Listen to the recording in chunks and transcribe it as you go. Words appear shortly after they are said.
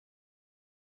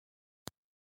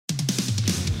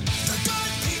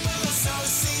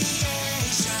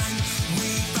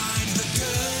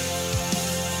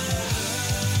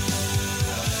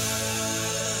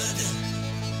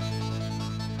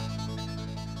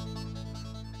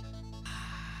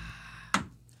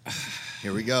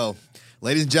Here we go.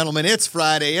 Ladies and gentlemen, it's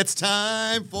Friday. It's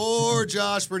time for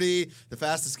JOSHPARDY, the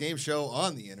fastest game show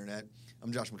on the internet.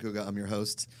 I'm Josh McCouga. I'm your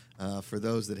host. For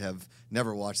those that have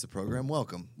never watched the program,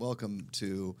 welcome. Welcome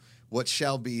to what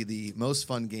shall be the most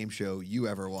fun game show you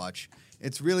ever watch.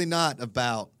 It's really not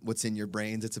about what's in your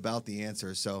brains. It's about the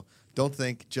answers. So don't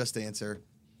think, just answer.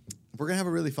 We're going to have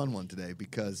a really fun one today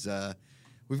because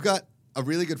we've got a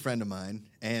really good friend of mine,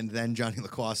 and then Jonny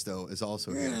Loquasto is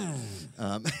also here.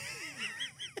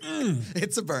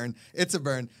 It's a burn. It's a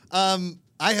burn.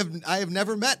 I have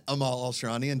never met Amal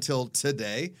Alshahrani until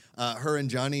today. Her and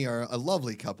Jonny are a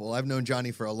lovely couple. I've known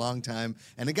Jonny for a long time,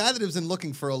 and a guy that has been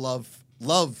looking for a love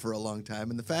for a long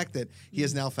time. And the fact that he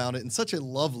has now found it in such a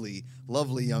lovely,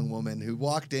 lovely young woman who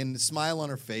walked in, smile on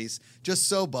her face, just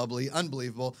so bubbly,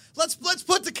 unbelievable. Let's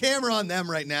put the camera on them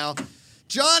right now.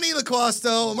 Jonny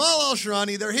Loquasto, Amal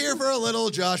Alshahrani, they're here for a little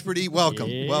JOSHPARDY.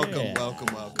 Welcome,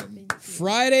 welcome.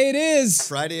 Friday it is.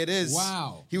 Friday it is.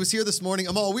 Wow. He was here this morning.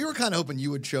 Amal, we were kind of hoping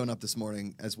you would shown up this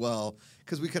morning as well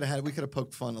because we could have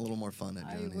poked fun, a little more fun at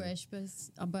Jonny. I wish,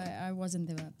 but I wasn't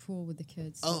in the pool with the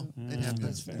kids. So. Oh, it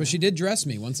happens. But she did dress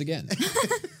me once again.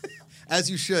 As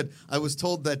you should. I was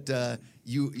told that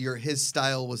his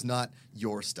style was not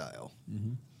your style.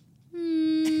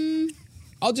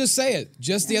 I'll just say it.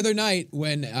 Just the other night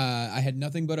when I had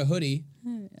nothing but a hoodie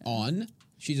on,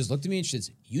 she just looked at me and she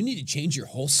says, "You need to change your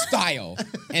whole style."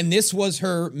 And this was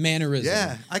her mannerism.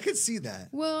 Yeah, I could see that.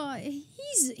 Well,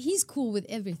 he's cool with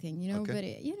everything, you know, Okay. but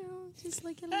just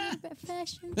like a little bit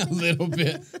fashion. A little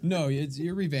bit. No,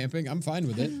 you're revamping. I'm fine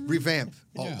with it. Revamp.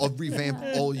 Yeah. I'll revamp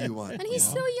all you want. And he's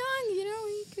still young, you know.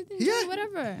 He could enjoy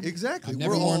whatever. Exactly.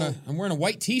 I'm wearing a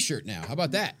white T-shirt now. How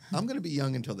about that? I'm going to be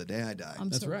young until the day I die.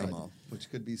 That's right. Amal, which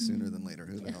could be sooner than later.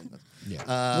 Who the hell knows?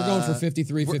 Yeah. We're going for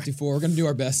 53, 54. We're going to do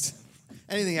our best.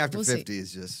 Anything after We'll 50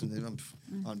 is just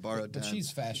on borrowed time. But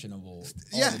she's fashionable.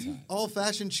 Yeah, all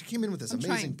fashion. She came in with this amazing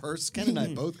trying. purse. Ken and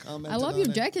I both commented I love on your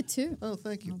it. jacket too. Oh,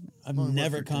 thank you. I've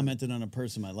never commented on a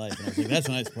purse in my life. And I was like, that's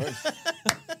a nice purse.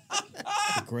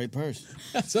 It's a great purse.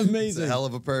 That's It's amazing. a hell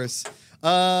of a purse.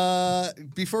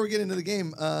 Before we get into the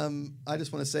game, I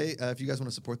just want to say, if you guys want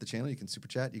to support the channel, you can super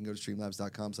chat. You can go to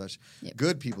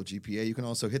streamlabs.com/goodpeoplegpa. You can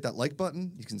also hit that like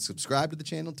button. You can subscribe to the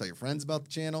channel. Tell your friends about the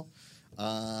channel.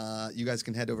 You guys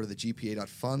can head over to the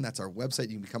gpa.fun. That's our website.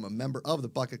 You can become a member of the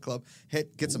Bucket Club.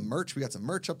 Get some merch. We got some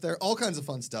merch up there. All kinds of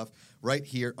fun stuff right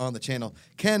here on the channel.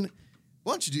 Ken,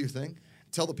 why don't you do your thing?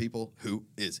 Tell the people who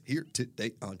is here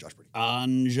today on JOSHPARDY.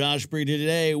 On JOSHPARDY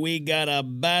today, we got a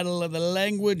battle of the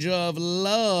language of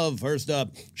love. First up,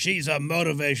 she's a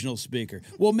motivational speaker.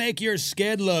 Will make your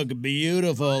skin look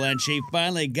beautiful, and she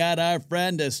finally got our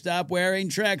friend to stop wearing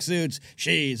tracksuits.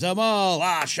 She's Amal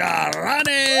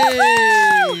Alshahrani.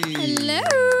 Hello.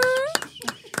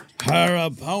 Her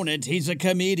opponent, he's a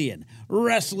comedian,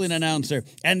 wrestling announcer,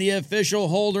 and the official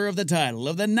holder of the title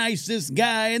of the nicest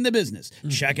guy in the business.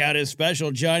 Check out his special,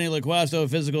 Jonny Loquasto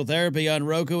Physical Therapy, on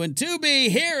Roku and Tubi.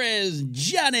 Here is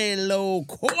Jonny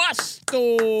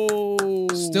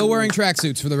Loquasto. Still wearing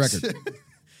tracksuits for the record.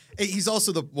 Hey, he's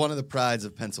also one of the prides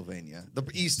of Pennsylvania, the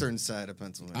eastern side of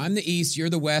Pennsylvania. I'm the East, you're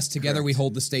the West. Together Correct. we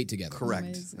hold the state together. Correct.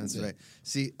 Amazing. That's right.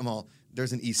 See, Amal,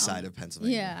 there's an east side of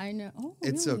Pennsylvania. Yeah, I know. Oh,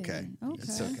 It's really? okay. Okay.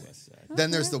 It's okay.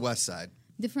 Then there's the west side.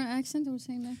 Different accent or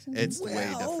same accent? It's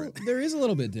way different. There is a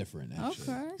little bit different,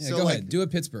 actually. Okay. Yeah, So, go like- ahead. Do a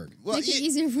Pittsburgh. Well, Make it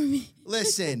easier for me.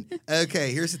 listen.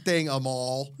 Okay, here's the thing,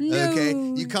 Amal. No. Okay,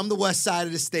 you come the west side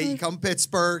of the state. You come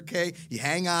Pittsburgh. Okay, you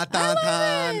hang out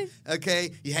downtown. it. Okay,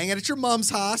 you hang out at your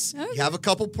mom's house. Okay. You have a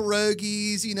couple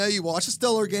pierogies. You know, you watch a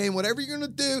Steeler game. Whatever you're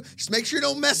gonna do, just make sure you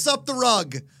don't mess up the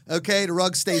rug. Okay, the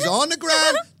rug stays on the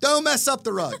ground. Don't mess up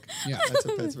the rug. Yeah. That's a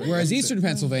Pittsburgh. Whereas accent. Eastern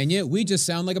Pennsylvania, we just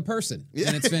sound like a person.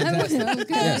 And it's fantastic. Okay.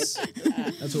 Yes.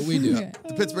 That's what we do. Okay.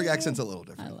 The Pittsburgh accent's a little I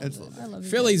different. love It's a it. little I different. love it.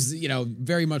 Philly's,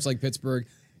 very much like Pittsburgh.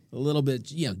 A little bit,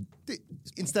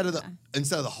 Instead of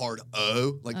the hard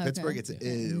O like Okay. Pittsburgh, it's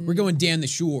ew. we're going down the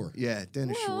shore. Yeah,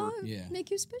 Dennis Well, Shore. Yeah.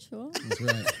 make you special. That's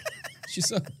right. She's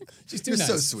too You're nice.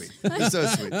 so sweet. You're so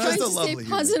sweet. Trying Just a to stay lovely human.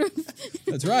 positive.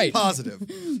 That's right. Positive.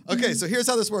 Okay, so here's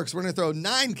how this works. We're going to throw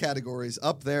 9 categories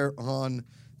up there on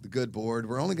the good board.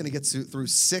 We're only going to get through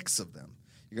 6 of them.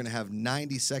 You're going to have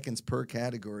 90 seconds per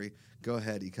category. Go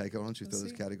ahead, Ikaiko. Why don't you throw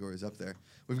those categories up there?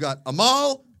 We've got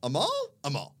Amal.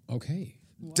 Okay.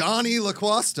 Donnie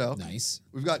Loquasto. Nice.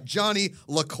 We've got Jonny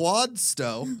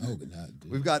Loquasto. Oh, good night,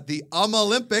 dude. We've got the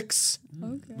Olympics.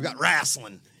 Okay. We've got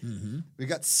wrestling. We've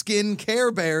got skin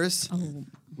care bears.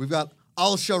 We've got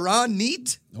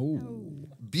Alshahrani, Oh,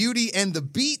 Beauty and the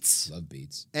Beats, love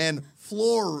beats. and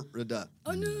Florida.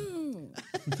 Oh no.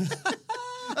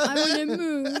 I want to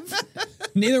move.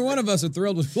 Neither one of us are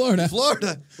thrilled with Florida.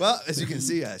 Florida. Well, as you can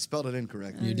see, I spelled it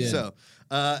incorrectly. You did. So,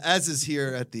 as is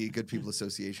here at the Good People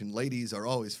Association, ladies are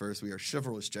always first. We are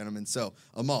chivalrous gentlemen. So,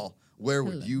 Amal, where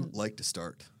would you like to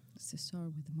start? Let's start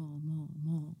with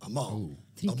Amal. Amal.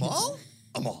 Three Amal?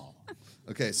 Amal.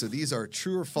 Okay, so these are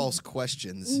true or false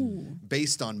questions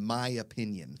based on my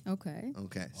opinion. Okay.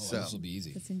 Okay, Oh, so this will be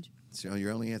easy. That's interesting. So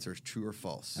your only answer is true or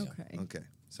false. Okay. Okay.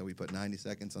 So we put 90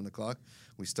 seconds on the clock.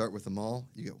 We start with them all.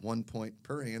 You get 1 point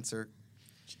per answer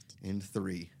in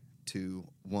 3, 2,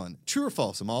 1. True or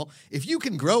false, Amal? If you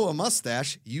can grow a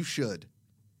mustache, you should.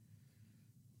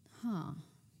 I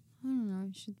don't know.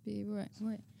 It should be right.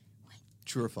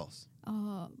 True or false?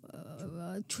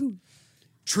 True.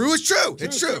 True is true.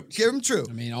 It's true. Give him true.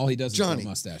 I mean, all he does is Johnny. grow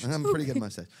mustaches. I'm pretty good at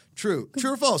mustache. True.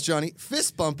 True or false, Johnny?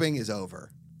 Fist bumping is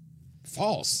over.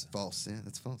 False. False. Yeah,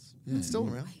 that's false. It's still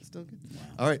around. It's still good.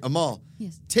 All right, Amal.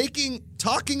 Yes.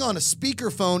 Talking on a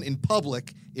speakerphone in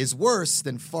public is worse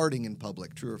than farting in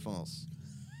public. True or false?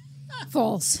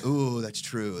 False. Ooh, that's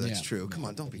true. That's Yeah. true. Come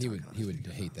on, don't be He talking would on he a would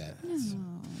hate that.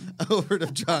 Over to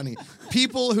Johnny.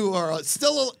 People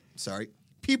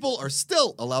are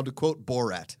still allowed to quote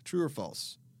Borat. True or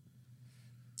false?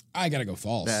 I gotta go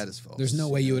false. That is false. There's no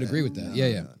way you would agree with that.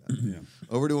 Yeah.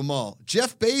 Over to Amal.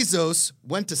 Jeff Bezos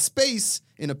went to space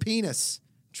in a penis.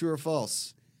 True or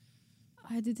false?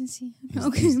 I didn't see.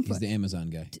 Okay. He's the Amazon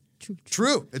guy. True.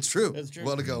 True. It's true. That's true.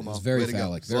 Well to go, Amal. It's very Way to go.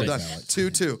 phallic, Well very done. phallic.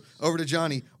 2-2. Over to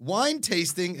Johnny. Wine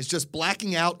tasting is just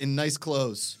blacking out in nice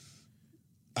clothes.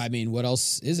 I mean, what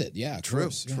else is it? Yeah, of True.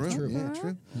 course. Yeah, True. true. Yeah,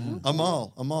 true.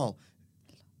 Amal.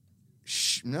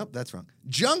 Nope, that's wrong.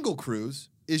 Jungle Cruise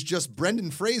is just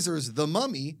Brendan Fraser's The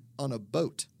Mummy on a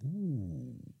boat.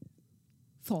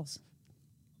 False.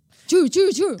 True. She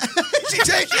changed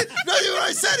it. No, you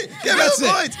I said it. Give her That's the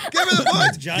it. points. Give her the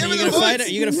points. Johnny, Give you her gonna the fight points.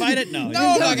 it? You gonna fight it? No. No,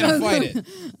 I'm not gonna fight it.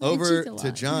 Over cheat a to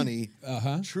lot. Johnny.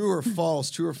 Uh-huh. True or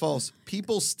false? True or false?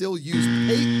 People still use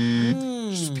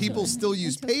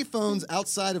payphones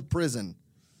outside of prison.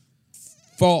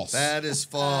 False. That is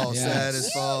false. Yes. That is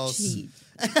false. Cheat.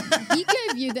 He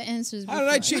gave you the answers. How did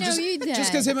I before. cheat? No, you did.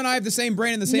 Just because him and I have the same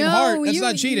brain and the same no, heart, that's you,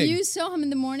 not cheating. You saw him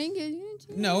in the morning.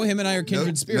 No, him and I are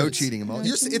kindred spirits. No cheating, Amal.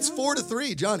 It's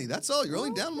 4-3, Johnny. That's all. You're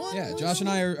only down one. Yeah, Josh and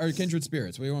I are kindred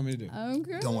spirits. What do you want me to do?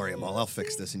 Okay. Don't worry, Amal. I'll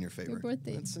fix this in your favor. Your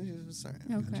birthday. Sorry.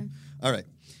 Okay. All right.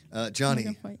 Johnny,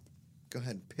 I'm gonna fight. go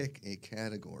ahead and pick a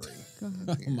category. Go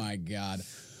ahead. Oh my God.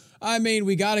 I mean,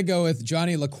 we got to go with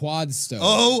Johnny Loquasto.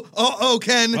 Oh,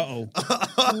 Ken. Uh-oh.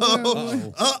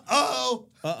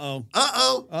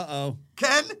 Uh-oh.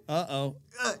 Ken. Uh-oh.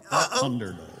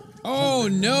 Underdog. Oh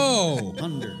no!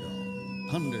 Underdog.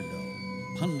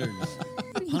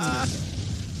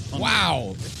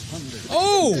 Wow!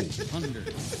 Oh!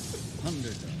 Underdog.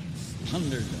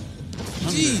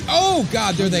 Gee! Oh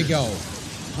God! There they go.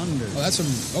 Underdog. Oh, that's from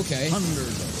okay.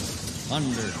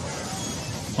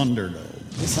 Underdog.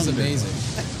 This is amazing.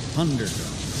 Underdog.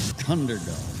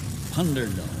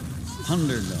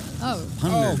 Oh.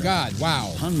 Oh God!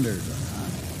 Wow!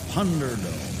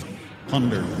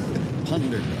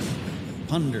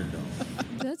 Underdog.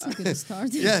 That's a good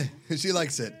start. Yeah, she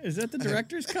likes it. Is that the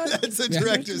director's cut? That's the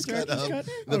director's cut of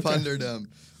the Punderdom.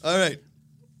 All right.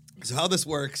 So how this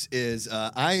works is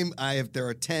there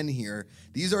are 10 here.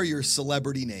 These are your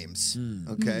celebrity names.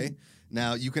 Okay.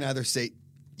 Now you can either say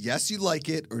yes, you like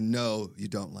it, or no, you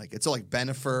don't like it. So like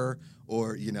Benifer,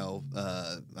 or I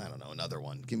don't know, another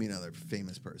one. Give me another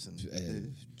famous person.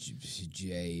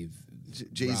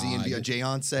 Jay-Z and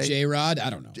Beyonce. J-Rod? I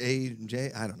don't know.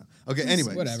 J. I don't know. Okay.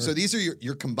 Anyway, whatever. so these are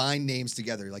your combined names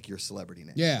together, like your celebrity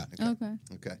names. Yeah. Okay.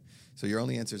 So your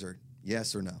only answers are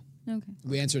yes or no. Okay.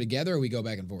 We answer together, or we go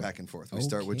back and forth. Back and forth. We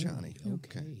start with Okay. Johnny.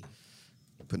 Okay.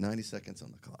 Put 90 seconds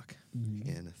on the clock.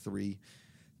 In 3,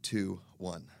 2,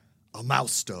 1. A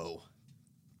mousto.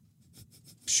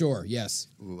 Sure. Yes.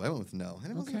 Ooh, I went with no.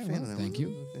 I wasn't a Okay, fan well, of that thank one.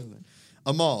 you.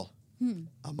 Amal.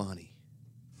 Amani.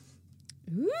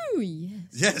 Ooh, yes.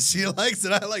 Yes, she likes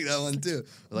it. I like that one too.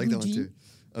 I like that one G. too.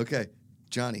 Okay.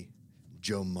 Johnny.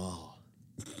 Jomal.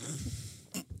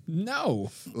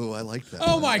 No. Ooh, I like that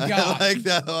Oh one. my God. I like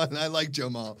that one. I like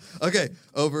Jomal. Okay,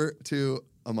 over to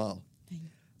Amal.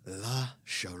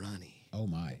 Alshahrani. Oh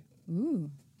my. Ooh.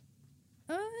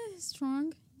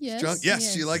 Strong. Yes. Strong?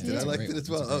 Yes, she liked it. I That's a liked great it as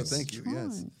one. well. That's a Oh, great thank you.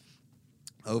 Yes. Strong.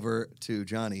 Over to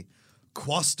Johnny.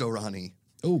 Quastorani.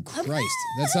 Oh Christ.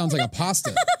 That sounds like a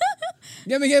pasta.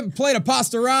 Give me a plate of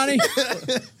pasta, Ronnie,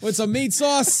 with some meat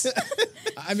sauce.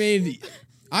 I mean,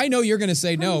 I know you're going to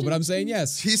say no, but I'm saying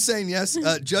yes. He's saying yes.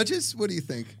 Judges, what do you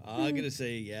think? I'm gonna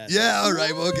say yes. Yeah, all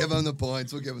right. We'll give him the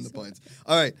points.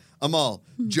 All right, Amal.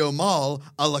 Jomal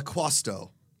a Loquasto.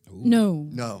 No.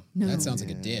 No. That sounds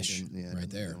like a Yeah, dish yeah, right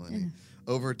there. no, any.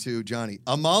 Over to Johnny.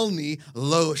 Amalni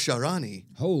Loquasto.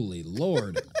 Holy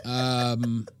Lord.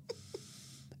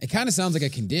 It kind of sounds like a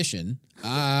condition.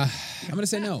 I'm going to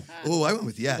say no. Oh, I went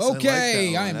with yes.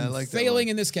 Okay, I I'm like that failing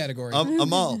one. in this category.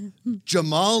 Amal.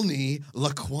 Jamalni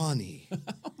Laquani.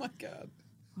 oh my God.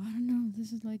 I don't know.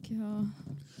 This is like. I don't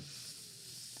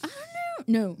know.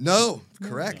 No. No,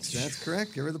 correct. That's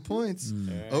correct. Give her the points.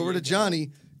 Over to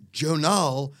Johnny.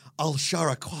 Jonal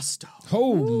Alshahrani.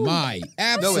 Oh my.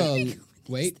 Absolutely.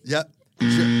 Wait. Yep.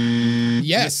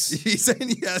 Yes. He's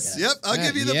saying yes. Yep. I'll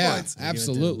give you the yeah, points.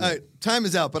 Absolutely. All right. Time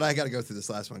is out, but I got to go through this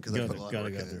last one because I put a lot of work Gotta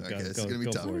in go it. through. Okay, this is Go- going to be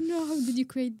go tough. I for don't know. How did you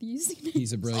create these?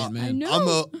 He's a brilliant man. I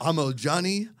know. Amo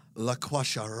Johnny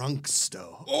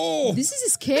Laquasto. Oh. This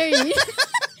is scary.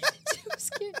 I'm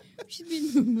scared. We should be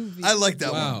in the movie. I like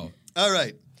that Wow. one. All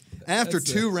right. After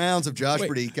That's two rounds of Josh Wait,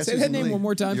 Pretty, guess say who's that in the name lead? one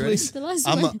more time, You ready? please. The last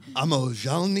one. Amo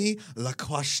Johnny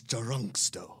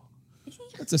Laquasto.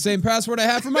 It's the same password I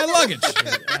have for my luggage.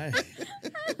 I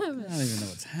don't even know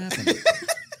what's happening.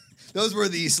 Those were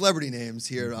the celebrity names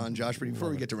here on Josh Pretty. Before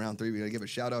we get to round three, we got to give a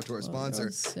shout out to our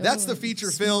sponsor. so That's the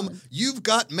feature film smart. You've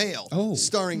Got Mail, Oh.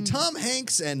 starring Tom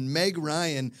Hanks and Meg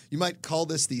Ryan. You might call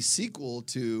this the sequel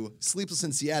to Sleepless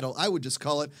in Seattle. I would just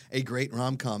call it a great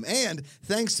rom-com. And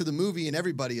thanks to the movie and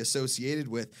everybody associated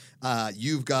with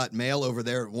You've Got Mail over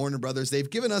there at Warner Brothers, they've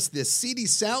given us this CD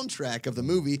soundtrack of the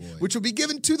movie, which will be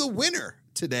given to the winner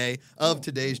today of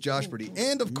today's Josh Pretty.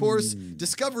 And of course,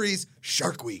 Discovery's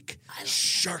Shark Week.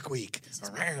 Shark Week.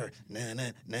 Na,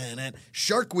 na, na, na.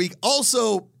 Shark Week,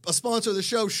 also a sponsor of the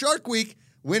show. Shark Week,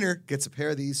 winner gets a pair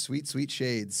of these sweet, sweet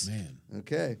shades. Man.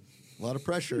 Okay. A lot of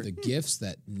pressure. The gifts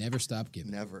that never stop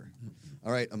giving. Never.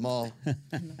 All right, Amal.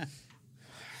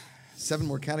 7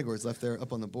 more categories left there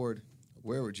up on the board.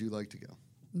 Where would you like to go?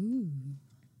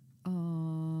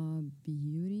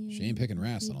 Beauty. She ain't picking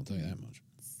wrestling, I'll tell you that much.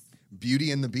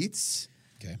 Beauty and the Beats.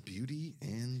 Okay. Beauty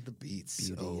and the Beats.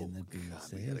 Beauty oh, and the Beats.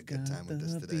 God, we had a good time with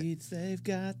this The today. beats, they've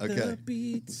got Okay. the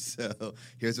beats. So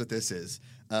here's what this is.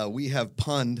 We have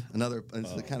punned another.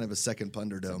 It's kind of a second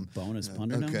punderdome. Bonus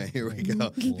punter. Okay, here we go.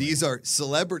 These are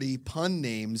celebrity pun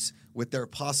names with their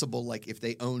possible, like if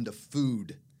they owned a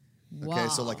food. Okay,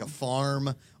 so like a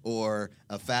farm or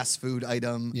a fast food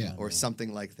item Yeah. or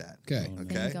something like that. Okay.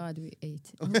 Okay. Thank God we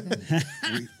ate. Okay.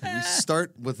 We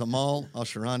start with Amal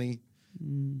Alshahrani.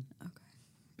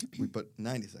 Okay. We put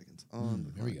 90 seconds on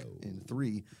the here we clock. go. In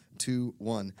 3, 2,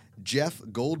 1. Jeff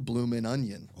Goldblum and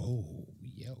onion. Oh,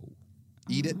 yo.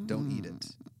 Eat it, don't eat it.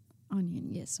 Onion,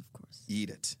 yes, of course. Eat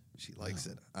it. She likes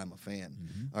it. I'm a fan.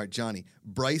 All right, Johnny.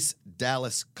 Bryce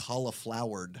Dallas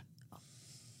cauliflowered.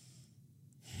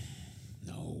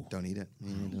 No. Don't eat it.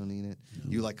 Don't eat it.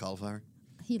 You like cauliflower?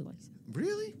 He likes it.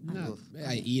 Really? No,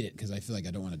 I eat it because I feel like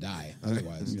I don't want to die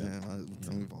otherwise. Yeah,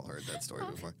 we've all heard that story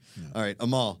before. All right,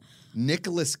 Amal.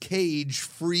 Nicolas Cage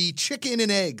free chicken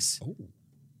and eggs. Oh,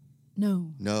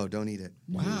 No. No, don't eat it.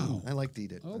 wow. I like to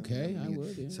eat it. Okay, I Eat it.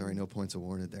 would, yeah. Sorry, no points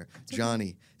awarded there.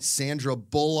 Johnny. Sandra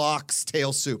Bullock's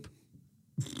tail soup.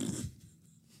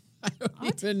 I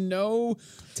don't even know.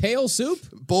 Tail soup?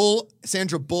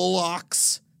 Sandra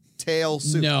Bullock's tail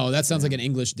soup. No, that sounds like an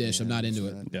English dish. I'm not into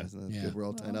it. That's Yeah. good. We're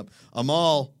all tied up.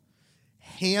 Amal.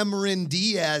 Cameron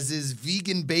Diaz's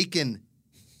vegan bacon.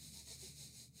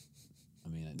 I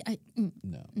mean,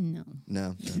 no. No.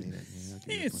 No, don't eat it. Yeah,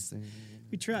 okay, Yes.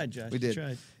 We tried, Josh. We did.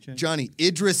 Tried. Johnny.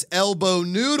 Idris elbow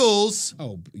noodles.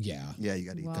 Oh, yeah. Yeah, you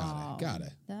got to eat that. Wow. Got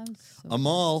it. That was so.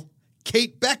 Amal.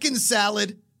 Kate Beckinsale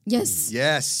salad. Yes.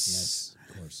 Yes. Yes,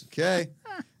 of course. Okay.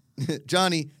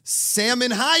 Johnny.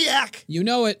 Salmon Hayek. You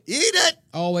know it. Eat it.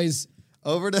 Always.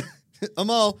 Over to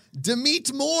Amal.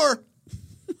 Demeet Moore.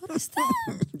 What is that?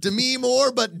 Demi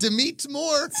Moore, but Demeet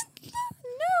Moore.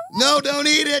 No, don't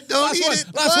eat it. Don't eat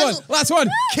it. Last one.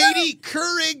 Katie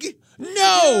Couric. No.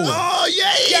 Oh, you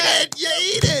eat it. You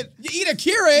eat it. You eat a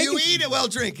Keurig. You eat it. Well,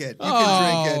 drink it. You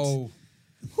can drink it. Oh,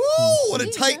 Woo, what a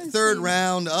tight Interesting. third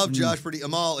round of Josh Pretty.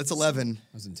 Amal, it's 11. that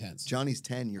was intense. Johnny's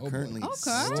 10. You're boy. currently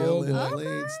Okay. still in the Okay.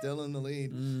 lead. Still in the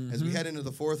lead. As we head into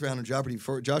the fourth round of Josh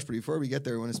Pretty, before we get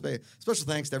there, we want to say special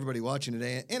thanks to everybody watching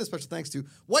today, and a special thanks to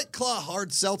White Claw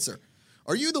Hard Seltzer.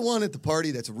 Are you the one at the party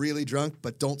that's really drunk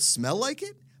but don't smell like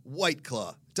it? White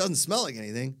Claw. Doesn't smell like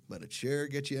anything, but it sure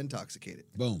gets you intoxicated.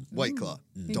 Boom. White Claw.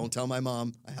 Don't tell my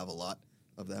mom. I have a lot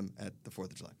of them at the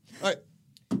 4th of July. All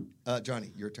right.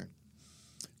 Johnny, your turn.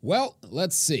 Well,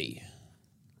 let's see.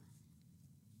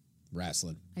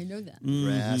 Wrestling. I know that.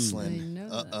 Wrestling. I know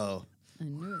that. Uh-oh. I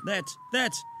knew it.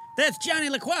 That's Johnny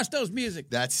Loquasto's music.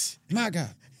 That's... My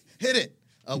God. Hit it.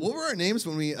 What were our names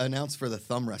when we announced for the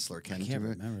thumb wrestler, Ken? I can't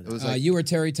remember that. It was like You were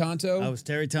Terry Tonto. I was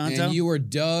Terry Tonto. And you were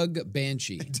Doug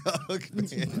Banshee. Doug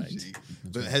Banshee.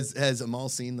 But has Amal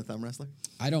seen the thumb wrestler?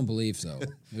 I don't believe so.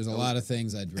 There's a lot of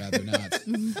things I'd rather not.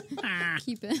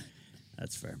 Keep it.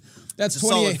 That's fair. That's It's a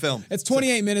solid 28 film. That's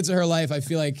 28 minutes of her life. I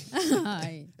feel like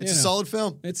Hi. It's a solid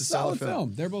film. it's a solid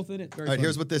film. They're both in it. Very All right, funny.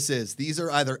 here's what this is. These are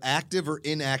either active or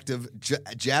inactive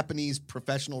Japanese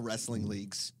professional wrestling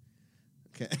leagues.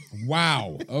 Okay.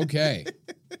 Wow. Okay.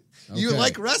 You Okay.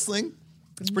 like wrestling?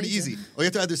 It's pretty easy. All you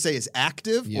have to either say is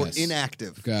active Yes. or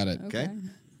inactive. Got it. Okay.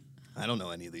 I don't know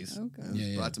any of these. Okay. It was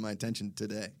Yeah. brought to my attention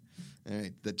today. All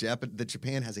right. That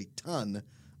Japan has a ton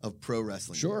of pro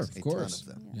wrestling. Sure, leagues. of course. A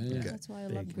ton of them. Yeah, yeah. Okay. That's why I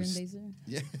love Green Day Zoo.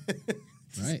 Yeah.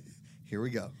 Right. Here we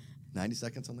go. 90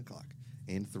 seconds on the clock.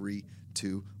 In 3,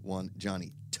 2, 1.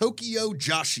 Johnny. Tokyo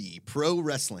Joshi Pro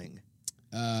Wrestling.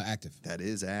 Active. That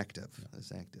is active. That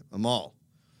is active. Amal.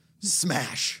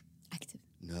 Smash. Active.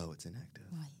 No, it's inactive.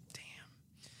 Why?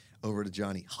 Damn. Over to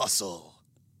Johnny. Hustle.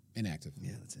 Inactive.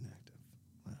 Yeah, that's inactive.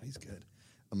 Wow, he's good.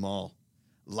 Amal.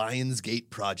 Lionsgate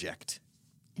Project.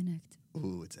 Inactive.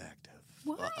 Ooh, it's active.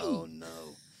 Why? Oh no.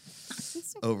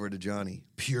 It's okay. Over to Johnny.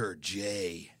 Pure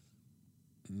J.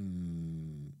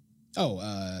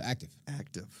 Active.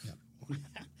 Active.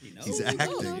 He knows. He's You know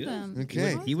active. them.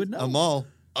 Okay. He would know. Amal.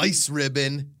 Ice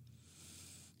Ribbon.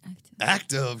 Active.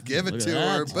 Active. Give it Look to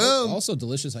at her. that. Boom. Also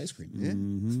delicious ice cream.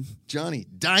 Yeah. Johnny.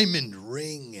 Diamond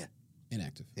Ring.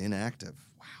 Inactive. Inactive.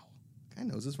 Wow. Guy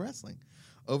knows his wrestling.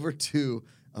 Over to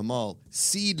Amal.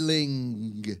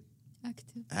 Seedling.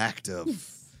 Active.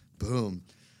 Active. Boom.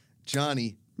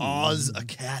 Johnny. Oz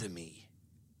Academy.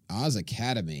 Oz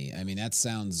Academy. I mean, that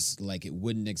sounds like it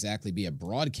wouldn't exactly be a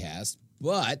broadcast,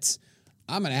 but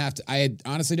I'm going to have to. I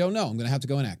honestly don't know. I'm going to have to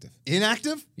go inactive.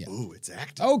 Inactive? Yeah. Ooh, it's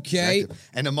active. Okay. It's active.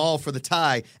 And Amal for the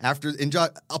tie after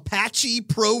Apache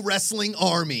Pro Wrestling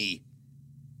Army.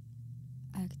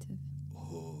 Active.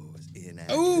 Ooh, it's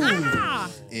inactive. Ooh.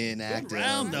 Inactive. Good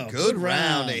round, though. Good Good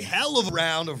round. round. A hell of a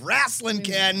round of wrestling,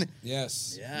 Ken.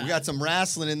 Yes. Yeah. We got some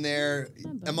wrestling in there.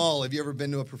 Not bad. Amal, have you ever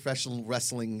been to a professional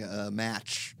wrestling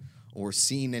match or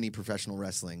seen any professional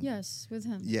wrestling? Yes, with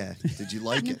him. Yeah. Did you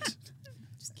like it?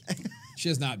 She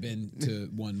has not been to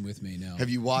one with me, no. Have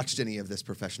you watched any of this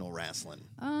professional wrestling?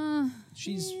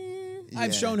 She's. Yeah.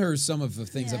 I've shown her some of the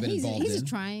things Yeah, I've been he's involved he's in.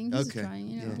 trying. He's Okay. trying.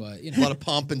 You know. But, you A lot know. of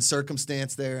pomp and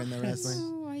circumstance there in the wrestling.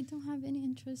 No, I don't have any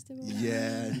interest in it.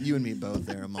 Yeah, you and me both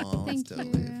there, Amal. It's Thank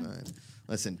totally you. fine.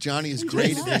 Listen, Johnny is Enjoy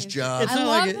great at his life. job. It's I not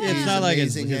love like him. it's He's not like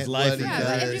amazing his at life. what he Yeah, does.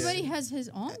 but everybody has his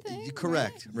own thing.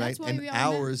 Correct, right? That's why And we are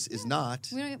ours is not.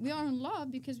 We are in love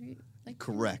because we like.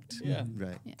 Correct. Yeah.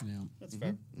 Right. Yeah. That's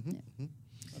fair.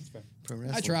 That's fair. Pro I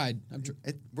wrestling. tried. I'm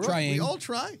We trying. all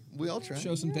try. We all try.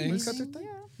 Show some Yeah, things. cut their thing.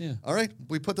 Yeah. Yeah. All right,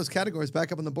 we put those categories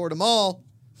back up on the board. Amal,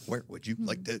 where would you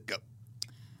like to go?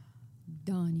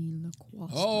 Donnie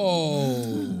Loquasto.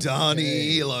 Oh.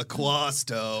 Donnie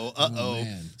Loquasto. Uh-oh.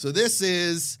 man. So this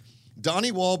is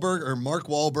Donnie Wahlberg or Mark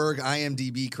Wahlberg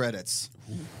IMDb credits.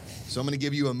 So I'm going to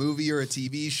give you a movie or a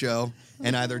TV show,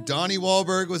 and either Donnie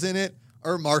Wahlberg was in it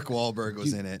or Mark Wahlberg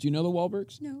was in it. Do you know the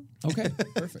Wahlbergs? No. Okay.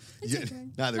 Perfect. It's Yeah, okay.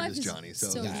 neither Life does is Johnny, so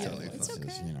so it's beautiful. totally It's fine.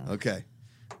 okay. You know. Okay.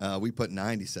 We put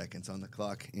 90 seconds on the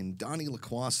clock. In Donnie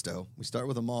Loquasto, we start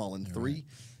with them all in 3,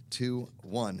 2,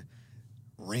 1.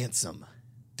 Ransom.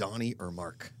 Donnie or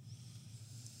Mark?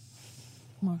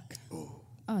 Mark. Ooh,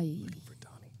 Aye. for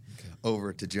Donnie.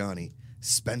 Over to Johnny.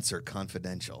 Spencer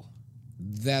Confidential.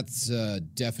 That's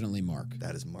definitely Mark.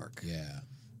 That is Mark. Yeah.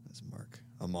 That's Mark.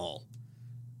 Amal.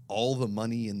 All the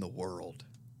money in the world.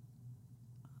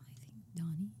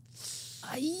 Donnie.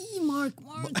 Aye, Mark.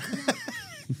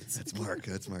 That's Mark.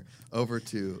 That's Mark. Over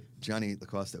to Johnny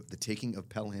Loquasto. The Taking of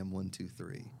Pelham 1, 2,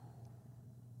 3.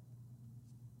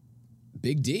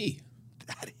 Big D.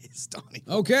 That is Donnie.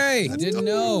 Okay. That's Didn't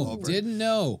Donnie know. Wahlberg. Didn't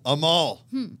know. Amal.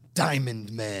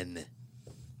 Diamond Men.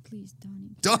 Please,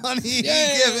 Donnie. Donnie, Yay!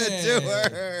 give it to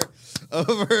her.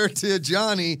 Over to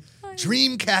Johnny.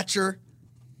 Dreamcatcher.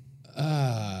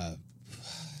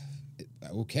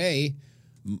 Okay.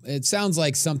 It sounds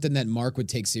like something that Mark would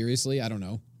take seriously. I don't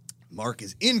know. Mark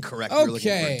is incorrect. You're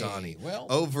looking Okay. for Donnie. Well.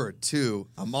 Over to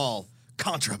Amal.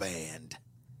 Contraband.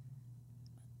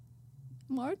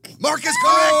 Mark. Mark is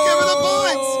correct. Give her the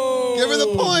points. Give her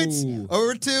the points. Oh.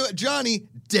 Over to Johnny.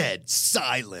 Dead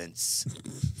Silence.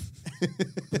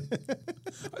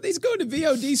 Are these going to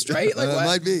VOD straight? Like what?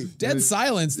 Might be. Dead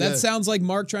silence. That Yeah. sounds like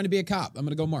Mark trying to be a cop. I'm going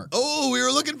to go Mark. Oh, we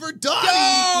were looking for Donnie.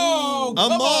 Oh,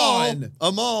 come on.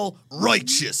 Amal,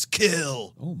 righteous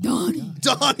kill. Oh, my Donnie.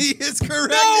 Donnie is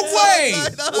correct. No It's way.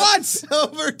 upside down. What?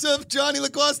 Over to Jonny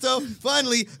Loquasto.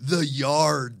 Finally, the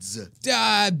yards.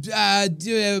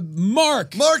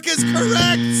 Mark. Mark is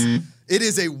correct. It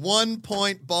is a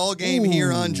 1-point ball game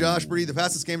here on JOSHPARDY, the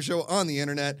fastest game show on the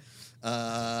internet.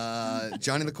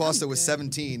 Jonny Loquasto with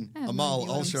 17. I have no Amal idea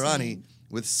what I'm Alshahrani saying.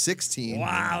 with 16.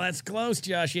 Wow, that's close,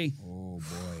 Joshy. Oh,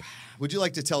 boy. Would you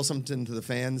like to tell something to the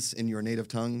fans in your native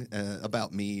tongue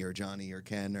about me or Jonny or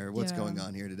Ken or what's Yeah. going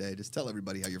on here today? Just tell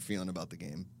everybody how you're feeling about the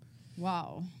game.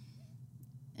 Wow.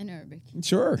 In Arabic.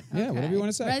 Sure. Yeah, Okay. whatever you want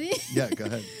to say. Ready? Yeah, go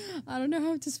ahead. I don't know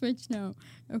how to switch now.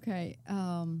 Okay.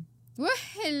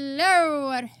 وهلو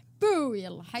ورحبوا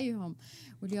يلا حيهم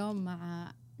واليوم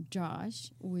مع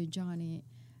جوش وجوني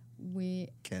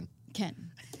Ken. وكن.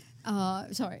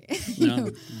 سوري.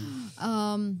 No.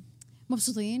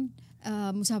 مبسوطين.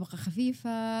 مسابقة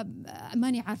خفيفة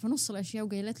ماني عارفة نص الأشياء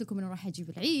وقايلت لكم إنه راح أجيب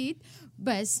العيد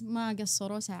بس ما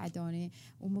قصروا ساعدوني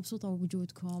ومبسوطة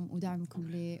بوجودكم ودعمكم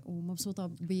لي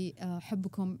ومبسوطة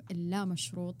بحبكم اللا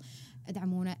مشروط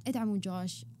ادعمونا ادعموا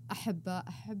جوش أحب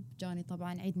جوني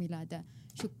طبعا عيد ميلاده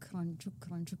شكرا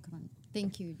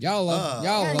thank you يلا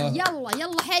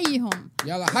يلا حيهم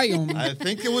يلا حيهم. I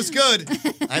think it was good.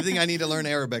 I think I need to learn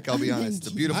Arabic, I'll be honest. It's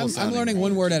a beautiful I'm sounding. learning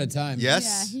one word at a time. Yes?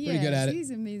 yeah, he Pretty good is. at it.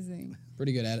 He's amazing.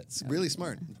 Pretty good at it. It's really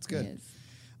smart. It's good.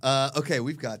 Yes. Okay,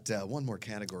 we've got one more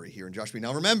category here in JOSHPARDY.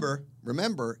 Now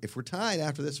remember, if we're tied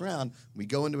after this round, we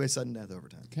go into a sudden death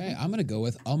overtime. Okay, I'm going to go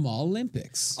with Amal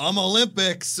Olympics.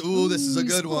 Olympics. Ooh, this is a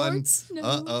good sports? one. No.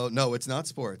 Uh-oh. No, it's not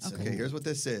sports. Okay. Okay, here's what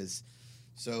this is.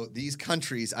 So these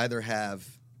countries either have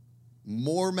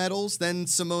more medals than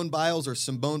Simone Biles or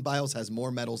Simone Biles has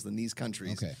more medals than these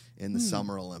countries Okay. in the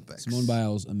Summer Olympics. Simone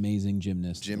Biles, amazing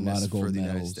gymnast. A lot Gymnast of gold for the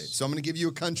medals. United States. So I'm going to give you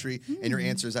a country, and your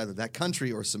answer is either that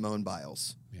country or Simone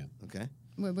Biles. Yeah. Okay?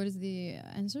 Wait, what is the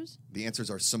answers? The answers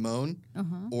are Simone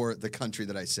or the country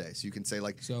that I say. So you can say,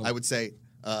 like, So- I would say,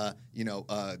 I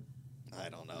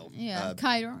don't know. Yeah,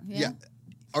 Cairo. Yeah,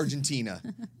 Argentina.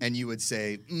 And you would say,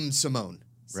 Simone,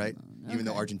 right? Simone, Even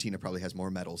though okay. Argentina probably has more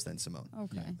medals than Simone.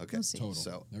 Okay. Okay. We'll see. Total.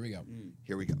 So There we go.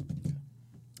 here we go.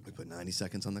 We put 90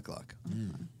 seconds on the clock.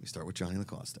 We start with Jonny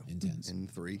Loquasto. Intense. In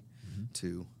 3,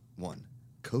 2, 1.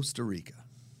 Costa Rica.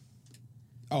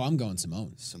 Oh, I'm going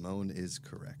Simone. Simone is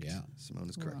correct. Yeah. Simone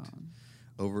is correct. Wow.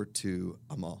 Over to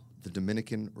Amal, the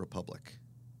Dominican Republic.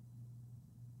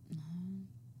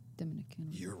 Dominican.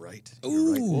 You're right.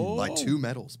 Ooh. You're right. By 2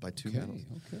 medals. By 2 medals.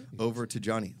 Okay. Over to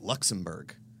Jonny,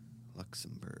 Luxembourg.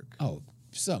 Luxembourg. Oh,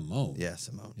 Simone. Yeah,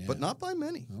 Simone. Yeah. But not by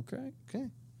many. Okay. Okay.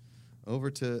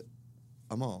 Over to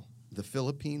Amal, the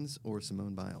Philippines or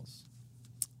Simone Biles.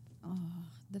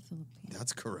 The Philippines.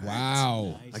 That's correct.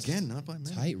 Wow. Again, not by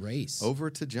many. Tight race. Over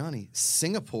to Jonny,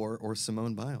 Singapore or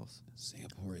Simone Biles.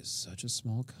 Singapore is such a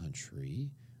small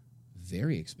country.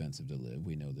 Very expensive to live.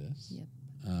 We know this. Yep.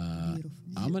 I'm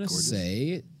Beautiful. going to Gorgeous.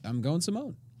 say I'm going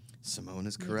Simone. Simone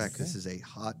is correct. Yes. This is a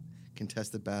hot,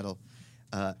 contested battle.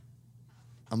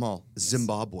 Amal,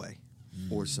 Zimbabwe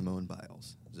or Simone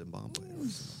Biles. Zimbabwe or Simone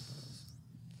Biles.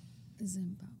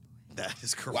 Zimbabwe. That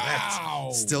is correct.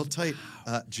 Wow. Still tight.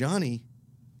 Jonny,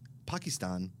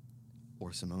 Pakistan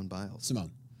or Simone Biles.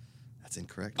 Simone. That's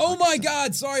incorrect. Oh my Pakistan.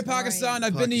 God. Sorry, Pakistan.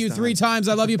 I've been to you Pakistan. 3 times.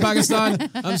 I love you, Pakistan.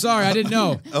 I'm sorry. I didn't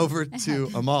know. Over to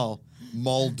Amal,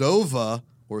 Moldova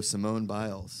or Simone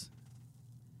Biles.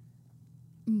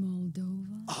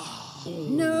 Moldova.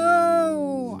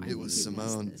 No. It was I missed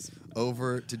Simone. this.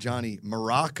 Over to Jonny,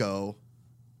 Morocco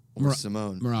or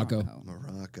Simone. Morocco.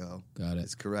 Morocco. Got it.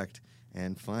 That's correct.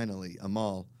 And finally,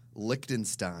 Amal,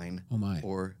 Liechtenstein Oh, my.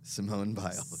 or Simone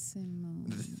Biles. Simone.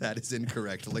 That is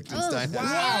incorrect. Liechtenstein wow.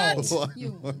 has one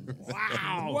You- more.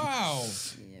 Wow.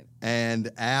 Yep. And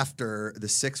after the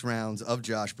 6 rounds of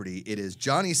JOSHPARDY, it is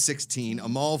Jonny 16,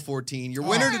 Amal 14. Your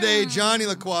winner today, Jonny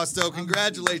Loquasto.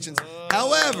 Congratulations.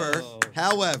 However,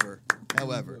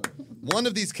 one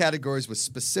of these categories was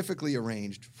specifically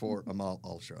arranged for Amal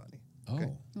Alshahrani.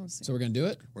 Oh. We'll see. So we're going to do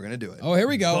it? We're going to do it. Oh, here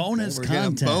we go. Bonus We're getting a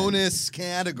content. bonus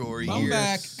category here.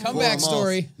 Comeback for Amal.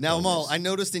 story. Now, Amal, I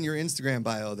noticed in your Instagram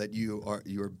bio that you are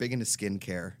big into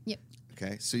skincare. Yep.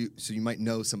 Okay, so you might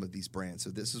know some of these brands. So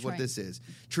this is what Right. this is.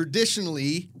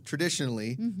 Traditionally,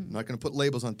 I'm not going to put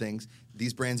labels on things.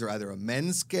 These brands are either a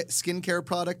men's skincare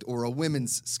product or a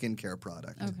women's skincare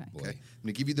product. Okay. Okay. I'm going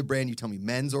to give you the brand. You tell me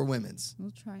men's or women's. We'll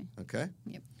try. Okay.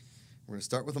 Yep. We're going to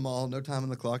start with them all. No time on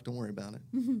the clock. Don't worry about it.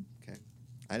 Okay.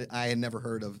 I had never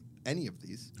heard of any of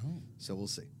these, so we'll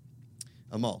see.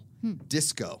 Amal,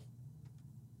 Disco.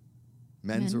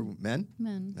 Men's Men. or men?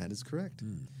 Men. That is correct.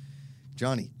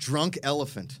 Johnny, drunk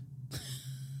elephant.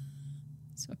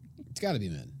 Sorry. It's got to be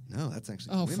men. No, that's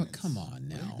actually Oh, women's. come on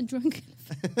now. A drunk.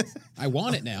 I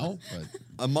want it now, but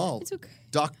Amal, It's okay.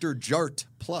 Dr. Jart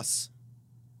Plus.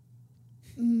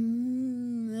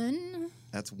 Men.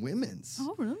 That's women's.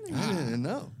 Oh, really?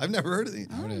 No, I've never heard of these.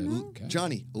 I would- okay.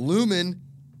 Johnny, Lumen.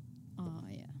 Oh,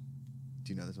 yeah.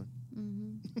 Do you know this one?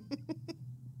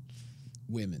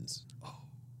 women's. Oh,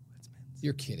 that's men's.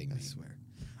 You're kidding me. I swear.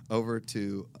 Over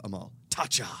to Amal.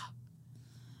 Tacha.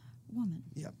 Woman.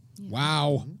 Yep.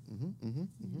 Wow.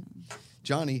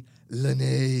 Johnny,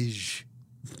 Laneige.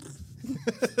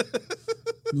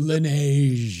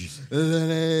 Lineage.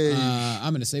 Laneige.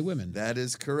 I'm going to say women. That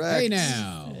is correct. Hey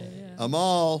now.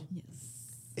 Amal, Yes.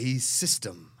 a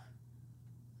system.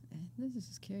 This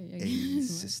is scary. A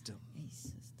system. A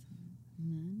system.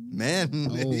 Man,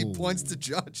 he Oh. points to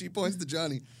Josh. He points to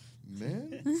Johnny.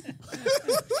 Man,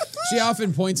 She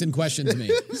often points and questions me,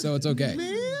 so it's okay.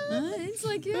 It's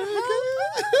like, yeah.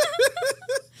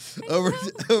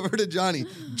 over to Johnny.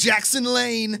 Jackson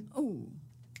Lane. Oh.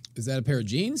 Is that a pair of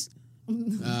jeans?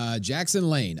 Jackson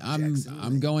Lane.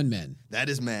 I'm going men. That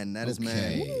is men. That is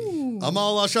Okay. men.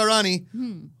 Amal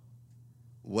Alshahrani.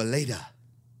 Waleda.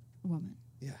 Woman.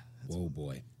 Yeah. Whoa,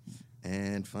 boy.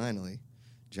 And finally,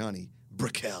 Johnny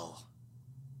Brickell.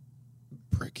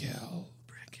 Brickell.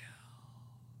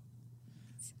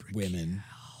 Women.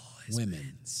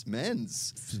 Women. It's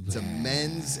men's. It's a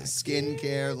men's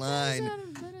skincare line.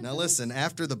 Now listen,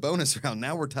 after the bonus round,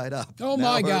 now we're tied up. Oh,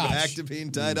 now my we're gosh. back to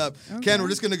being tied up. Ken, we're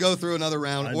just going to go through another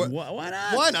round. Why not? Why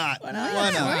not? Why not?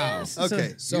 Why not? Wow.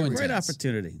 Okay, So here we intense. Great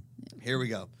opportunity. Here we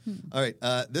go. All right,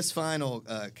 this final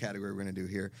category we're going to do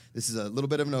here. This is a little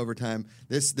bit of an overtime.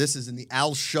 This is in the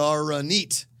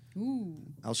Alshahrani. Ooh.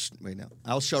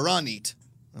 Alshahrani.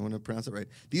 I want to pronounce it right.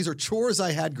 These are chores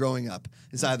I had growing up.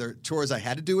 It's either chores I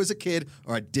had to do as a kid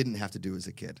or I didn't have to do as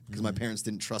a kid because my parents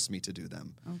didn't trust me to do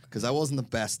them because I wasn't the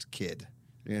best kid.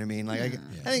 You know what I mean? Like I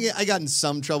think I got in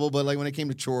some trouble, but like when it came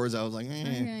to chores, I was like,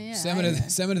 Yeah, Some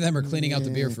of them are cleaning out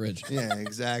the beer fridge. yeah,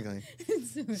 exactly.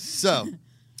 So,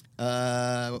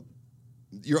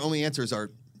 your only answers are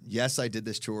yes, I did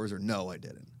this chores or no, I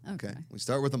didn't. Okay. We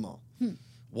start with them all.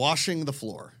 Washing the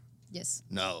floor. Yes.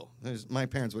 No. My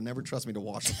parents would never trust me to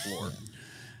wash the floor.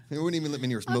 They wouldn't even let me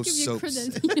near I'll most give you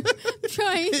soaps. credit.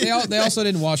 Trying. They also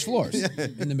didn't wash floors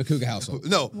in the McCouga household.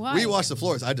 No, Why? we washed the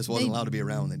floors. I just wasn't They- allowed to be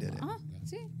around when they did it.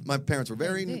 See? My parents were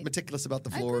very They- meticulous about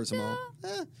the I floors could and all.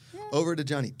 tell. Over to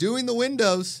Johnny. Doing the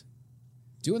windows.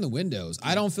 Doing the windows.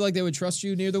 I don't feel like they would trust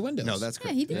you near the windows. No, that's Yeah,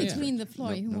 correct. he didn't Yeah. clean the floor.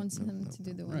 No, He no, wants no, him no, to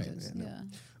do the Right. windows. Yeah, no. Yeah.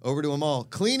 Over to Amal.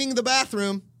 Cleaning the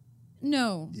bathroom.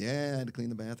 No. Yeah, I had to clean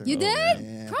the bathroom. You did?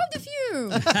 Yeah. Proud of you.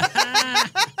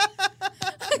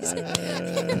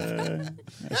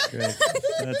 That's great.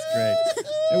 That's great.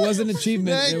 It was an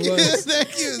achievement. Thank It you. was.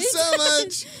 Thank you so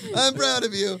much. I'm proud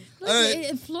of you. All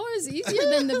right. Floor is easier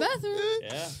than the bathroom.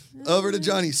 Yeah. Over to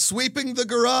Johnny. Sweeping the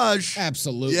garage.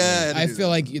 Absolutely. Yeah, I had to I do feel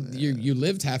that. like you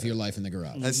lived half your life in the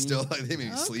garage. I still they make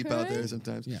me sleep out Okay. there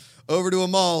sometimes. Yeah. Over to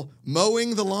Amal.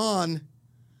 Mowing the lawn.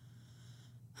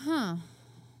 Huh.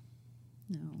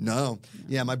 No. No.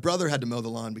 Yeah, my brother had to mow the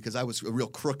lawn because I was real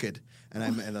crooked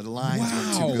and the lines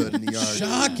were too good in the yard.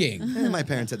 Shocking. And my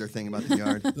parents had their thing about the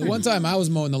yard. The one time I was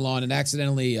mowing the lawn and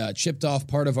accidentally chipped off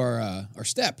part of our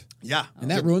step, Yeah.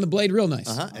 and that ruined the blade real nice.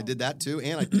 I did that too,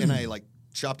 and I like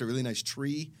chopped a really nice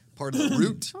tree, part of the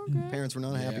root. Parents were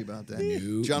not happy about that.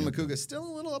 Nope. John McCouga still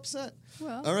a little upset.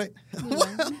 Well. All right,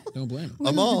 Don't blame him.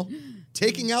 Amal,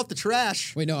 taking out the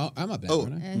trash. Wait, no, I'm up now, Oh,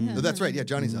 aren't I? no, that's right. Yeah,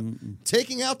 Johnny's up.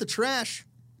 Taking out the trash.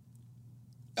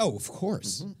 Oh, of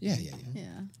course. Yeah. Yeah.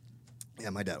 Yeah,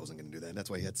 my dad wasn't going to do that. That's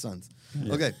why he had sons.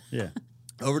 Okay, Yeah.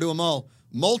 over to Amal.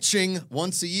 Mulching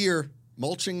once a year.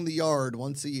 Mulching the yard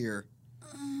once a year.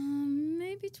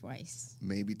 Maybe twice.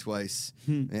 Maybe twice.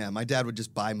 Yeah, my dad would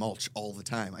just buy mulch all the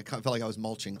time. I felt like I was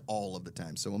mulching all of the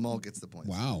time. So Amal gets the points.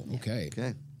 Wow. Okay.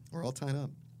 Okay, we're all tied up.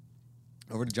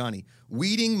 Over to Johnny.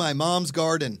 Weeding my mom's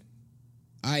garden.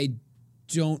 I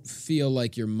don't feel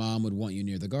like your mom would want you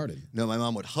near the garden. No, my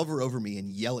mom would hover over me and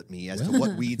yell at me as to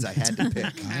what weeds I had to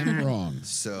pick. I'm wrong.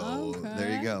 So Okay.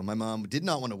 there you go. My mom did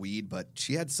not want to weed, but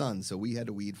she had sons, so we had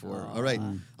to weed for her. All right,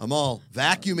 Amal,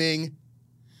 vacuuming.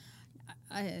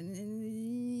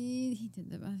 He did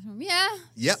the bathroom. Yeah.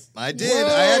 Yep, I did.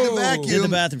 I had to Whoa. vacuum. Did the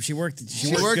bathroom. She worked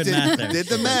good it. math there. Did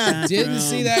the math. Didn't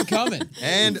see that coming.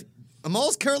 And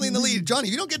Amal's currently in the lead. Johnny,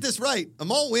 if you don't get this right,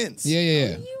 Amal wins.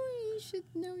 Yeah. You should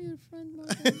know your friend more.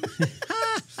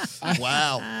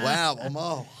 Wow,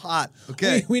 Amal, hot.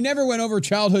 Okay. We never went over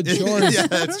childhood chores Yeah,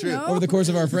 that's true. know. over the course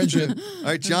of our friendship. All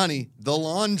right, Johnny, the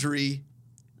laundry.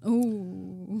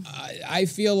 Ooh. I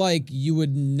feel like you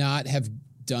would not have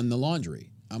done the laundry.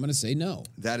 I'm going to say no.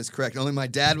 That is correct. Only my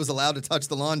dad was allowed to touch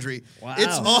the laundry. Wow.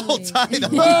 It's all Really? tied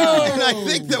up. And I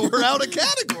think that we're out of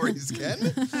categories, Ken.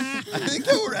 I think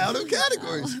that we're out of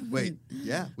categories. Wait,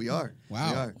 yeah, we are.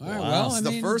 Wow. We are. All right, Wow. well, It's I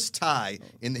the mean, first tie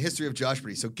in the history of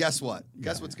JOSHPARDY. So guess what?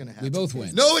 Guess what's going to happen? we both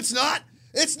win. No, it's not.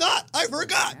 It's not. I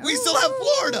forgot. We still have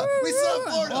Florida. We still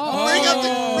have Florida.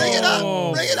 Bring it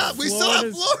up. Bring it up. We still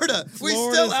have Florida. We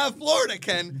still have Florida,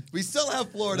 Ken. We still have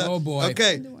Florida. Oh, boy.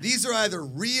 Okay. These are either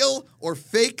real or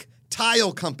fake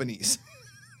tile companies.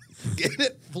 Get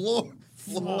it? Floor.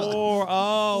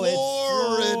 Oh,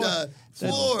 Florida.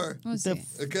 Floor. Let's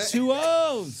it's see. Okay. 2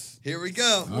 O's. Here we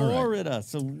go. All right. Florida.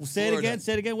 So say it Florida. again.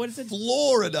 Say it again. What is it?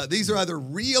 Florida. These are either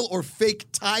real or fake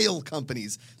tile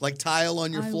companies, like tile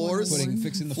on your I floors. wanna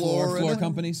fixing the floor Florida.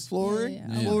 companies. Floor. Yeah,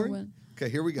 Yeah. I Floor. wanna win. Okay,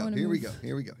 here we go. wanna Here we move. go.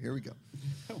 Here we go. Here we go.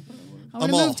 I want to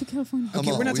Amal. move to California. Okay,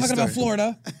 Amal, we're not we talking about start.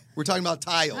 Florida. We're talking about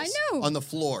tiles. I know. On the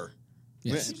floor.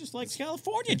 Yes. He just likes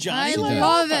California, I Johnny. does.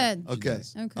 love it. Okay.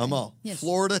 Okay. Amal. Yes.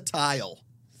 Florida tile.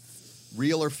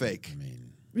 Real or fake? I mean,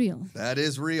 Real. That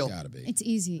is real. gotta be. It's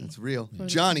easy. It's real. For the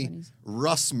Johnny. companies.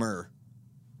 Russmer.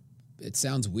 It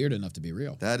sounds weird enough to be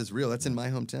real. That is real. That's in my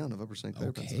hometown of Upper St.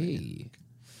 Clair, Pennsylvania. Okay.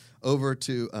 Over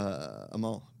to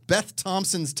Amal. Beth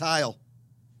Thompson's tile.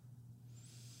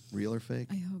 Real or fake?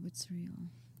 I hope it's real.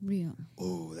 Real.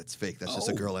 Oh, that's fake. That's just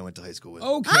a girl I went to high school with.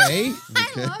 Okay.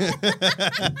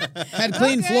 Had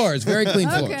clean floors, very clean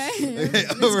floors. Okay. Okay,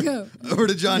 Let's go. over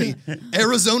to Johnny.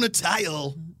 Arizona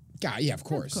tile. God, yeah, of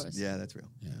course. Of course. Yeah, that's real.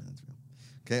 Yeah, that's real.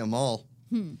 Okay, Amal.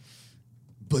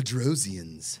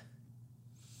 Bedrosians.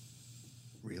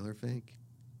 Real or fake?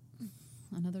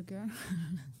 Another girl.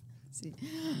 Let's see.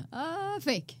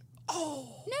 Fake. Oh,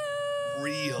 No.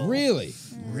 real. Really?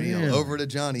 Real. Over to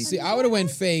Johnny. See, I would have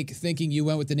went fake, thinking you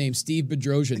went with the name Steve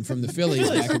Bedrosian from the Phillies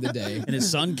back in the day. And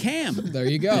his son Cam. There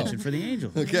you go. Mentioned for the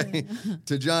Angels. Okay,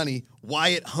 to Johnny.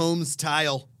 Wyatt Holmes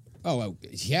tile. Oh,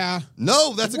 yeah.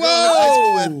 No, that's a girl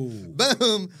I went to high school with.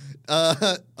 Whoa. Boom.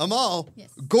 Amal.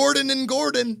 Yes. Gordon and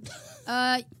Gordon.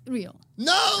 Real.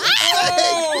 No.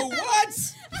 Oh,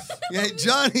 what? Yeah,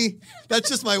 Johnny. That's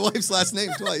just my wife's last name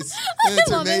twice. It's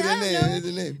her love it. maiden I name. know.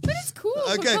 Maiden name. But it's cool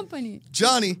for Okay. company.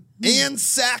 Johnny. Ann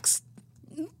Sachs.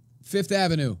 Fifth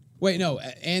Avenue. Wait, no.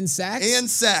 Ann Sachs? Ann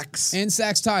Sachs. Ann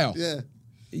Sachs tile. Yeah.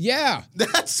 Yeah.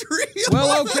 That's real.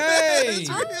 Well, okay. That's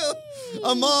real.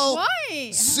 Amal.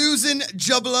 Why? Susan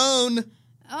Jablone.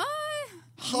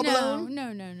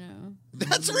 No.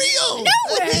 That's real. No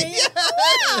way.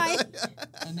 Why?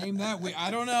 I name that. I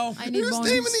don't know. I need Who's bonus.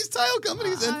 naming these tile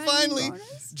companies? And I need finally,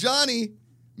 bonus. Johnny,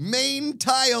 Main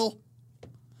Tile.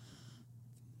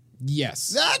 Yes.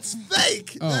 That's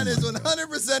fake. Oh That is my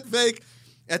 100% fake.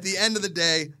 At the end of the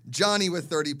day, Johnny with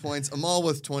 30 points, Amal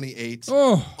with 28.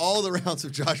 Oh. All the rounds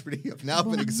of JOSHPARDY have now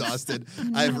been exhausted.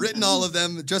 I've written all of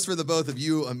them just for the both of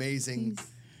you amazing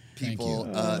people.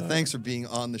 Thanks for being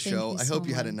on the show. you I so hope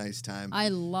you had a much. nice time. I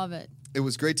love it. It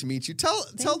was great to meet you. Tell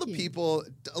the you. people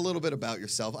a little bit about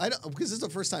yourself. I don't, because this is the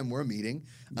first time we're meeting.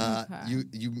 Okay.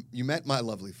 You met my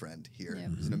lovely friend here. Yeah.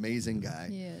 He's an amazing guy.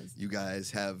 He is. You guys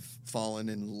have fallen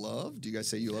in love. Do you guys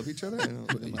say you love each other? I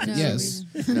don't know. No, Yes.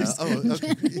 No. Oh,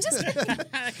 okay.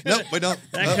 Nope, we don't.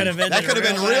 That could have been That could have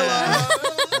been real.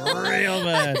 real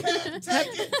bad.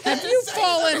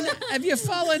 Have you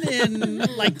fallen in?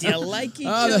 Like, do you like each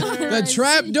Oh, other? the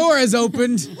trap door has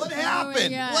opened. What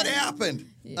happened? God. What happened?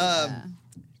 Yeah.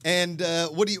 And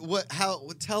tell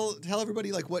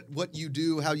everybody like what you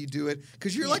do, how you do it,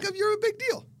 because you're you're a big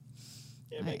deal.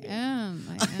 I am.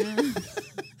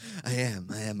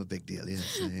 I am a big deal.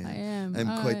 Yes, I am. I am.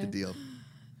 I'm quite the deal.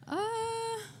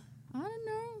 I don't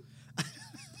know.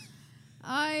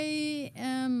 I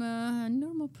am a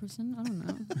normal person. I don't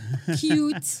know.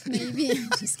 Cute, maybe. I'm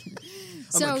just kidding.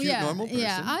 I'm a cute, normal person.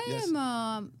 Yeah, I Yes. am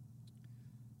a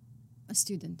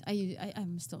student.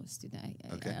 I'm still a student.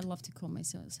 Okay. I love to call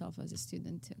myself as a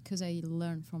student because I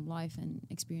learn from life and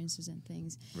experiences and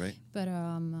things. Right. But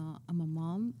I'm a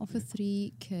mom of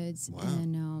 3 kids Wow.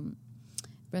 and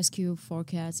rescue 4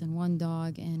 cats and 1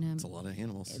 dog and It's a lot of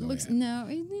animals. it looks it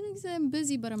looks I'm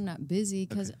busy, but I'm not busy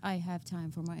because I have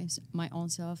time for my own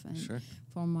self and Sure.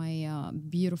 for my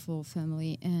beautiful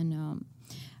family. And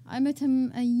I met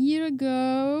him a year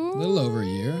ago. A little over a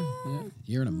year. Yeah.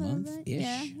 Year and a month.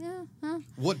 Yeah.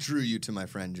 What drew you to my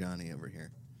friend Johnny over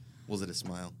here? Was it a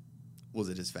smile? Was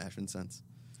it his fashion sense?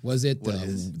 Was it What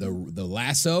is- the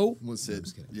lasso? Was it?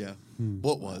 just kidding. Yeah.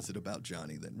 What was it about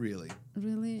Johnny that really?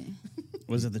 Really?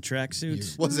 Was it the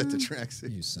tracksuits? Was it the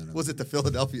tracksuit? You son of Was it the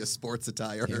Philadelphia sports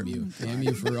attire? Damn you. Damn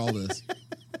you for all this.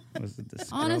 Was it the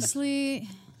scrub? Honestly,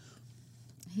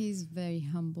 He's very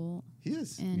humble. He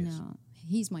is. And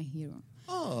he's my hero.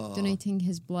 Oh. Donating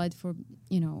his blood for,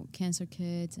 cancer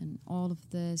kids and all of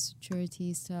this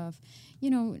charity stuff.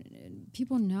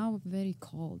 People now are very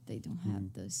cold. They don't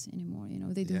have this anymore.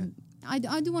 They don't. I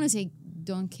do want to say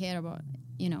don't care about,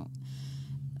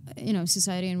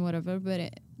 society and whatever.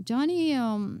 But Jonny,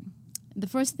 the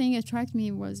first thing attracted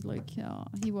me was like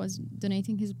he was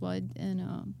donating his blood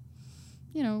and,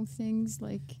 things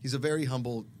like. He's a very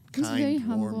humble, kind, very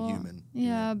warm humble. human.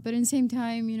 Yeah, but at the same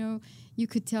time, you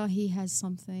could tell he has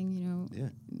something,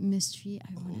 mystery.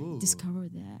 I want to discover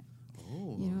that.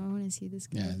 Oh. I want to see this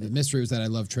guy. Yeah, the mystery was that I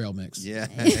love trail mix. Yeah.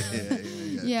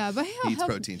 Yeah, but He eats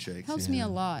protein shakes. helps me a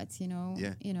lot,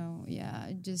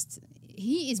 Yeah. Just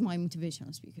he is my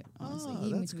motivational speaker. Honestly,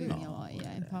 he that's motivates good. me a lot.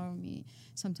 Yeah, empower me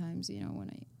sometimes. When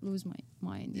I lose my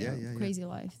mind. Yeah, crazy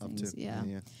life Up things. to. Yeah.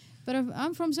 Yeah. But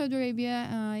I'm from Saudi Arabia.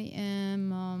 I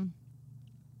am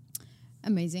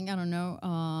amazing. I don't know.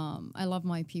 I love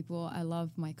my people. I love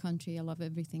my country. I love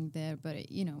everything there. But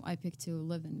I picked to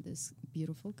live in this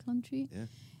beautiful country.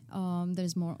 Yeah.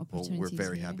 There's more Well, opportunities. we're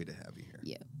very here. happy to have you here.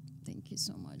 Yeah, thank you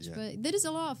so much. Yeah. But there is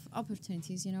a lot of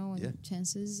opportunities, and Yeah.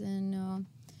 chances, and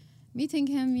meeting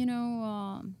him,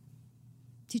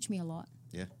 teach me a lot.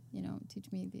 Yeah.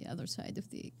 Teach me the other side of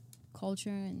the culture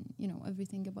and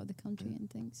everything about the country and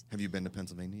things. Have you been to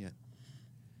Pennsylvania yet?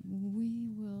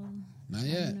 We will. Not I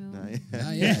yet. don't know. Not yet.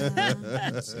 Not yet.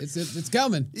 Yeah. It's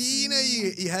coming.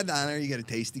 You had the honor. You got a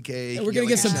tasty cake. Yeah, we're you gonna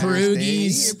like get some a sour steak,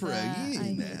 pierogies. a pierogi. I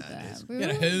heard Nah, that. it's- We Got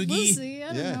a will- hoagie. We'll see. I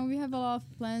don't Yeah. know. We have a lot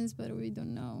of plans, but we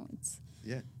don't know. It's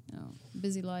Yeah.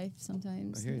 busy life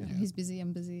sometimes. I hear you. He's busy.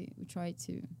 I'm busy. We try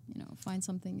to find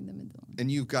something in the middle.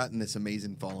 And you've gotten this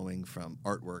amazing following from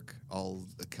artwork, all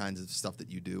the kinds of stuff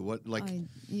that you do.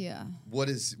 Yeah. What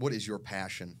is your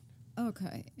passion?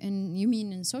 Okay. And you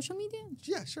mean in social media?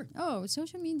 Yeah, sure. Oh,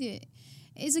 social media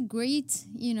is a great,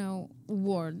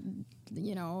 word,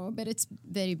 but it's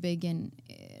very big and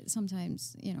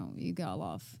sometimes, you got a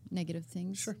lot of negative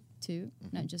things Sure. too,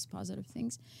 not just positive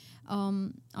things.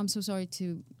 I'm so sorry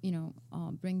to,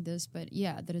 bring this, but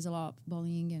yeah, there is a lot of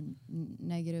bullying and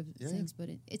negative Yeah, things, but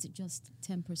it's just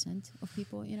 10% of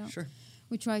people, Sure.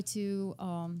 We try to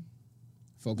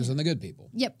Focus on the good people.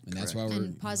 Yep. And that's why Correct. we're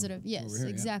and positive, yes, over here,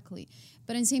 yeah. exactly.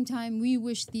 But at the same time, we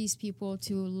wish these people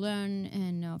to learn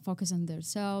and focus on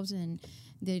themselves and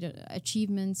their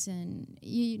achievements. And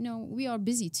we are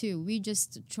busy too. We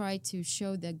just try to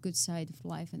show the good side of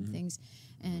life and things,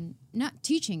 and not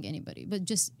teaching anybody, but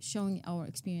just showing our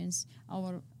experience,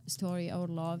 our story, our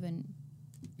love, and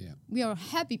Yeah. we are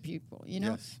happy people,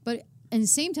 Yes. But at the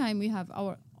same time, we have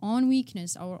our own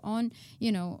weakness, our own,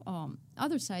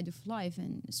 other side of life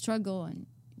and struggle, and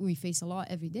we face a lot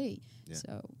every day. Yeah.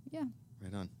 So, yeah.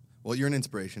 Right on. Well, you're an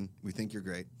inspiration. We think you're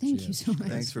great. Thank you so much.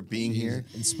 Thanks for being here.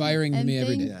 inspiring to And me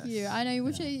every day. thank you. And I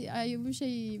wish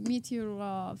I meet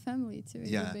your family too,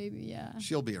 Yeah. your baby. Yeah.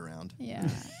 She'll be around. Yeah.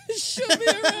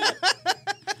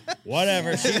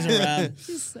 Whatever, she's around.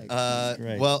 She's so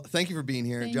Great. Well, thank you for being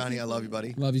here, Thank Jonny. you I love you,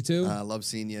 buddy. Love you too. Love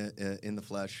seeing you in the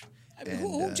flesh. I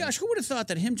mean, And, Josh, who would have thought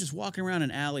that him just walking around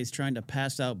in alleys trying to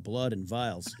pass out blood in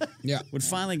vials yeah. would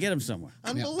finally get him somewhere?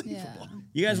 Unbelievable. yeah.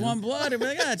 You guys want blood? I'd be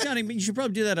like, Johnny, you should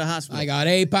probably do that at a hospital. I got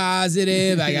A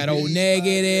positive. I got O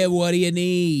negative. What do you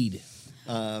need?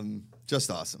 Just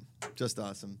awesome. Just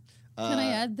awesome. Can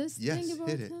I add this yes, thing about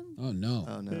hit it. him? Oh no.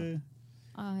 Oh, no.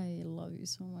 I love you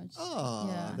so much. Oh,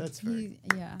 yeah. that's very,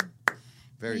 Yeah.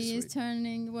 very He is sweet.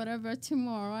 turning whatever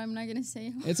tomorrow. I'm not gonna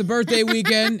say. It's a birthday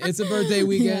weekend. It's a birthday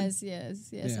weekend. Yes.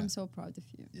 Yeah. I'm so proud of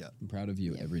you, Yeah. I'm proud of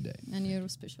you every day. and you're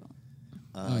special.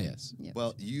 Oh yes. Yep.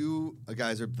 Well, you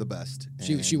guys are the best.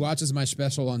 She and watches my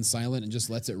special on silent and just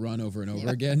lets it run over and over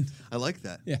again. I like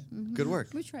that. Yeah. Good work.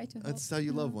 We try to help. That's how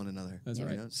you love one another. That's You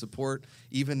right. know, support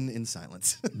even in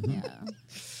silence.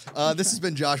 Yeah. This has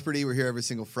been JOSHPARDY. We're here every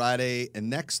single Friday. And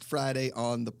next Friday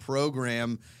on the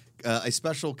program, a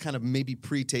special kind of maybe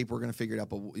pre-tape. We're going to figure it out,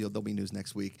 but there'll be news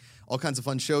next week. All kinds of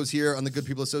fun shows here on the Good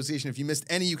People Association. If you missed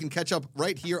any, you can catch up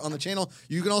right here on the channel.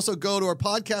 You can also go to our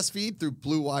podcast feed through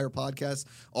Blue Wire Podcasts.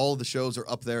 All of the shows are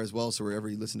up there as well, so wherever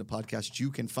you listen to podcasts, you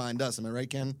can find us. Am I right,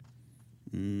 Ken?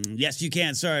 Yes, you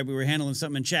can. Sorry, we were handling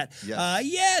something in chat. Yes.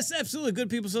 Yes, absolutely. Good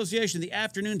People Association, the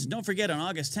afternoons. And don't forget, on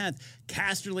August 10th,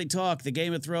 Casterly Talk, the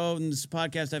Game of Thrones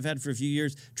podcast I've had for a few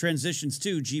years, transitions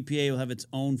to GPA will have its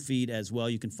own feed as well.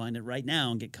 You can find it right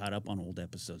now and get caught up on old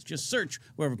episodes. Just search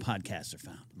wherever podcasts are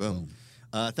found. Boom.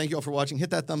 Thank you all for watching. Hit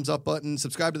that thumbs up button.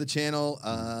 Subscribe to the channel.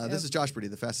 This is JOSHPARDY,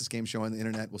 the fastest game show on the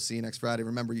internet. We'll see you next Friday.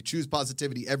 Remember, you choose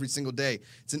positivity every single day.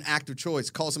 It's an active choice.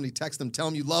 Call somebody, text them, tell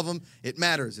them you love them. It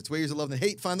matters. It's ways of love and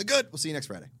hate. Find the good. We'll see you next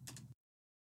Friday.